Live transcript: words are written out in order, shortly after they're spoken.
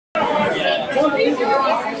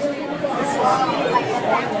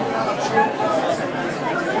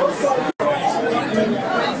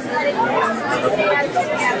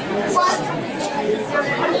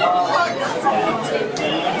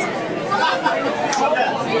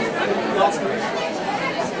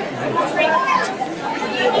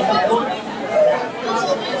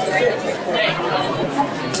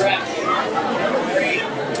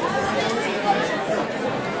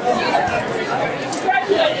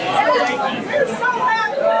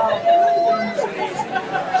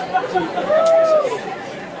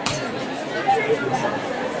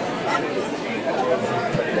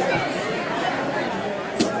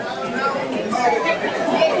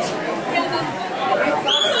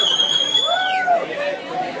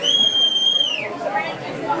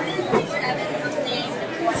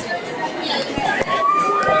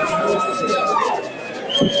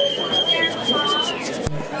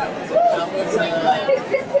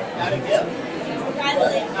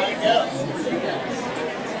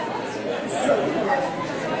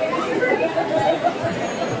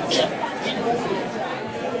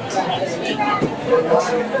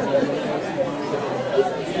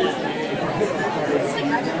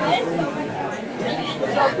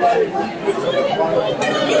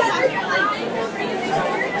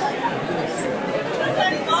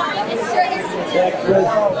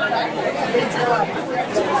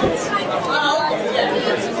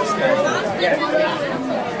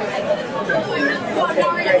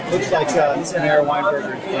Looks like Mayor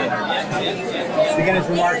Weinberger begin his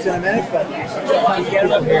remarks in a minute, but get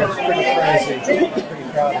him up here. It's pretty crazy.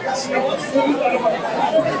 Pretty proud of us.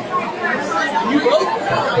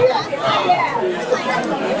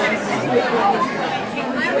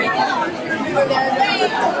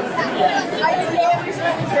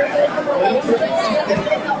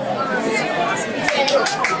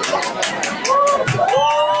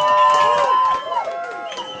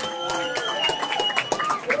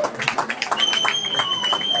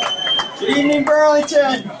 Good evening,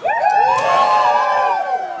 Burlington.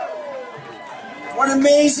 What an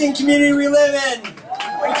amazing community we live in.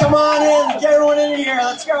 Come on in, get everyone in here.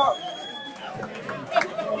 Let's go.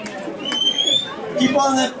 People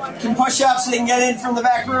that can push up so they can get in from the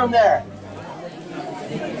back room there.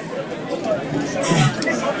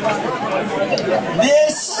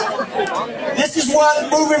 This is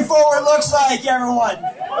what moving forward looks like, everyone.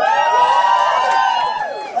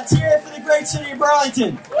 Let's hear it for the great city of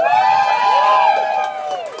Burlington.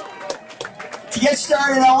 To get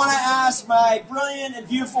started, I want to ask my brilliant and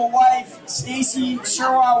beautiful wife, Stacy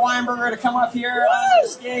Sherwa Weinberger, to come up here on the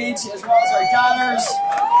stage, as well as our daughters,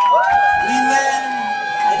 Leland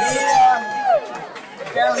and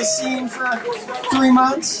Ada, barely seen for 3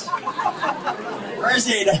 months. Where's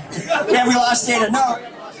Ada? Yeah, we lost Ada. No.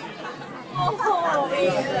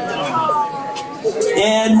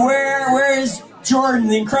 And where is Jordan,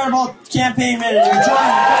 the incredible campaign manager?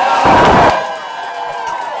 Jordan.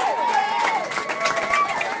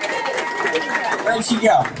 Where'd she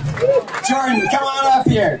go? Jordan, come on up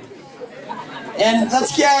here. And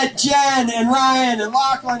let's get Jen and Ryan and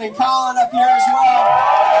Lachlan and Colin up here as well.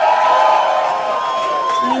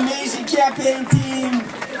 It's an amazing campaign team.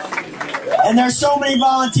 And there's so many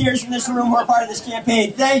volunteers in this room who are part of this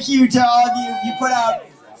campaign. Thank you to all of you. You put out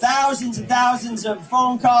thousands and thousands of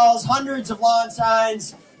phone calls, hundreds of lawn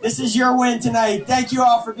signs. This is your win tonight. Thank you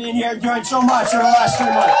all for being here and doing so much over the last 3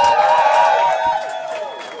 months.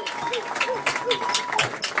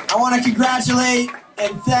 I want to congratulate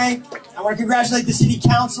the city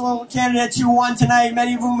council candidates who won tonight.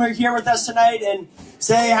 Many of whom are here with us tonight, and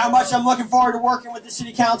say how much I'm looking forward to working with the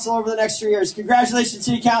city council over the next 3 years. Congratulations,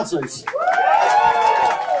 city councilors.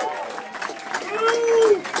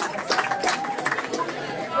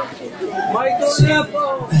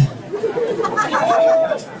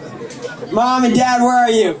 Mom and Dad, where are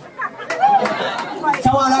you?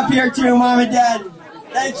 Come on up here too, Mom and Dad.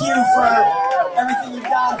 Thank you for everything you've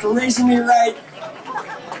done, for raising me right.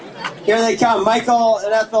 Here they come, Michael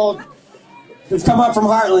and Ethel, who've come up from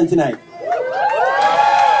Heartland tonight.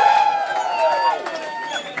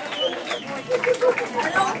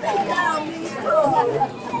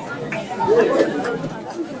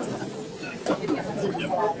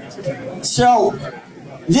 So,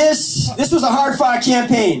 this was a hard-fought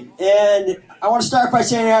campaign, and I want to start by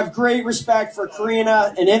saying I have great respect for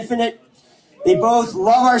Karina and Infinite. They both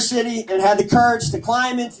love our city and had the courage to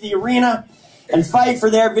climb into the arena and fight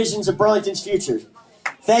for their visions of Burlington's future.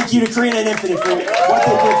 Thank you to Karina and Infinite for what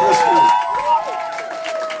they did for this city.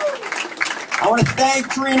 I want to thank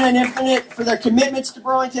Karina and Infinite for their commitments to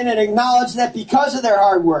Burlington and acknowledge that because of their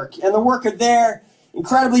hard work and the work of their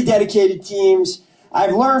incredibly dedicated teams,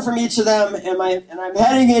 I've learned from each of them, and I'm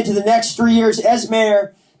heading into the next 3 years as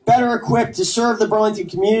mayor better equipped to serve the Burlington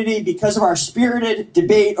community because of our spirited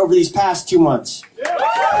debate over these past 2 months.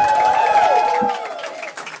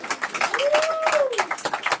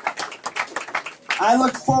 I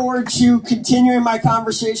look forward to continuing my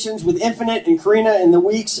conversations with Infinite and Karina in the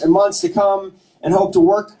weeks and months to come, and hope to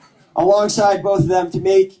work alongside both of them to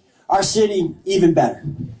make our city even better.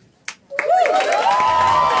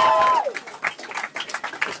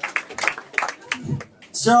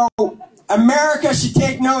 So, America should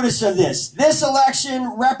take notice of this. This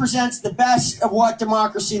election represents the best of what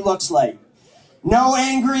democracy looks like. No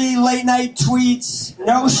angry late-night tweets,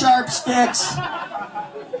 no sharp sticks,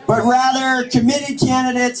 but rather committed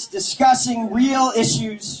candidates discussing real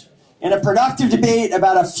issues in a productive debate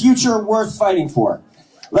about a future worth fighting for.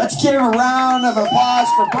 Let's give a round of applause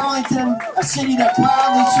for Burlington, a city that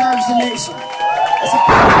proudly serves the nation.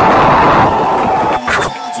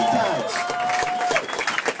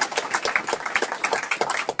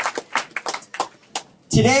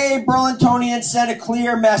 Today, Burlingtonians sent a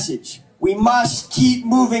clear message. We must keep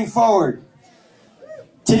moving forward.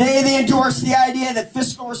 Today, they endorsed the idea that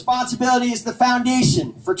fiscal responsibility is the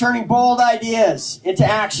foundation for turning bold ideas into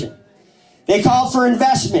action. They called for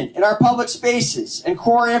investment in our public spaces and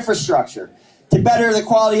core infrastructure to better the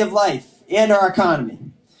quality of life and our economy.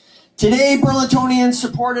 Today, Burlingtonians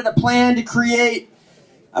supported a plan to create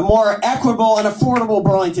a more equitable and affordable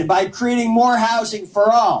Burlington by creating more housing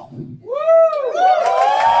for all.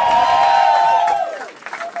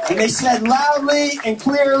 And they said loudly and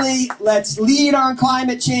clearly, let's lead on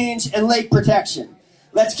climate change and lake protection.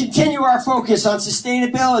 Let's continue our focus on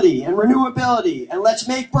sustainability and renewability, and let's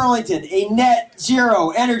make Burlington a net zero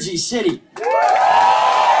energy city.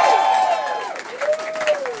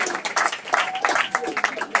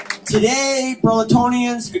 Today,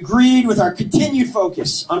 Burlingtonians agreed with our continued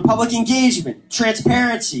focus on public engagement,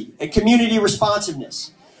 transparency, and community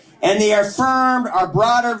responsiveness. And they affirmed our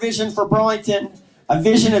broader vision for Burlington, a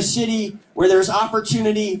vision of city where there's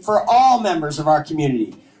opportunity for all members of our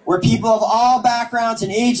community, where people of all backgrounds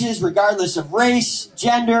and ages, regardless of race,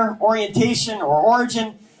 gender, orientation, or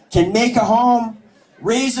origin, can make a home,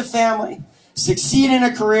 raise a family, succeed in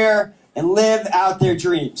a career, and live out their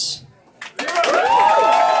dreams.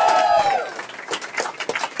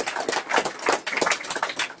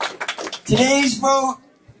 Today's vote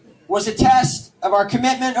was a test of our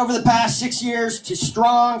commitment over the past 6 years to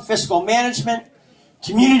strong fiscal management,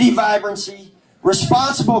 community vibrancy,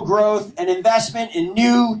 responsible growth, and investment in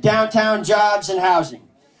new downtown jobs and housing.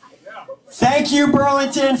 Thank you,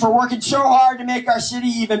 Burlington, for working so hard to make our city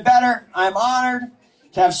even better. I'm honored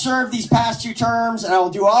to have served these past 2 terms, and I will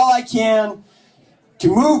do all I can to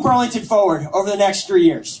move Burlington forward over the next 3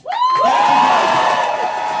 years.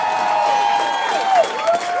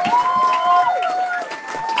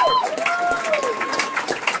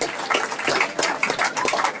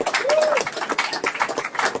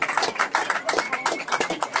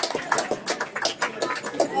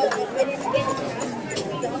 Thank you.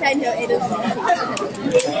 I know it is.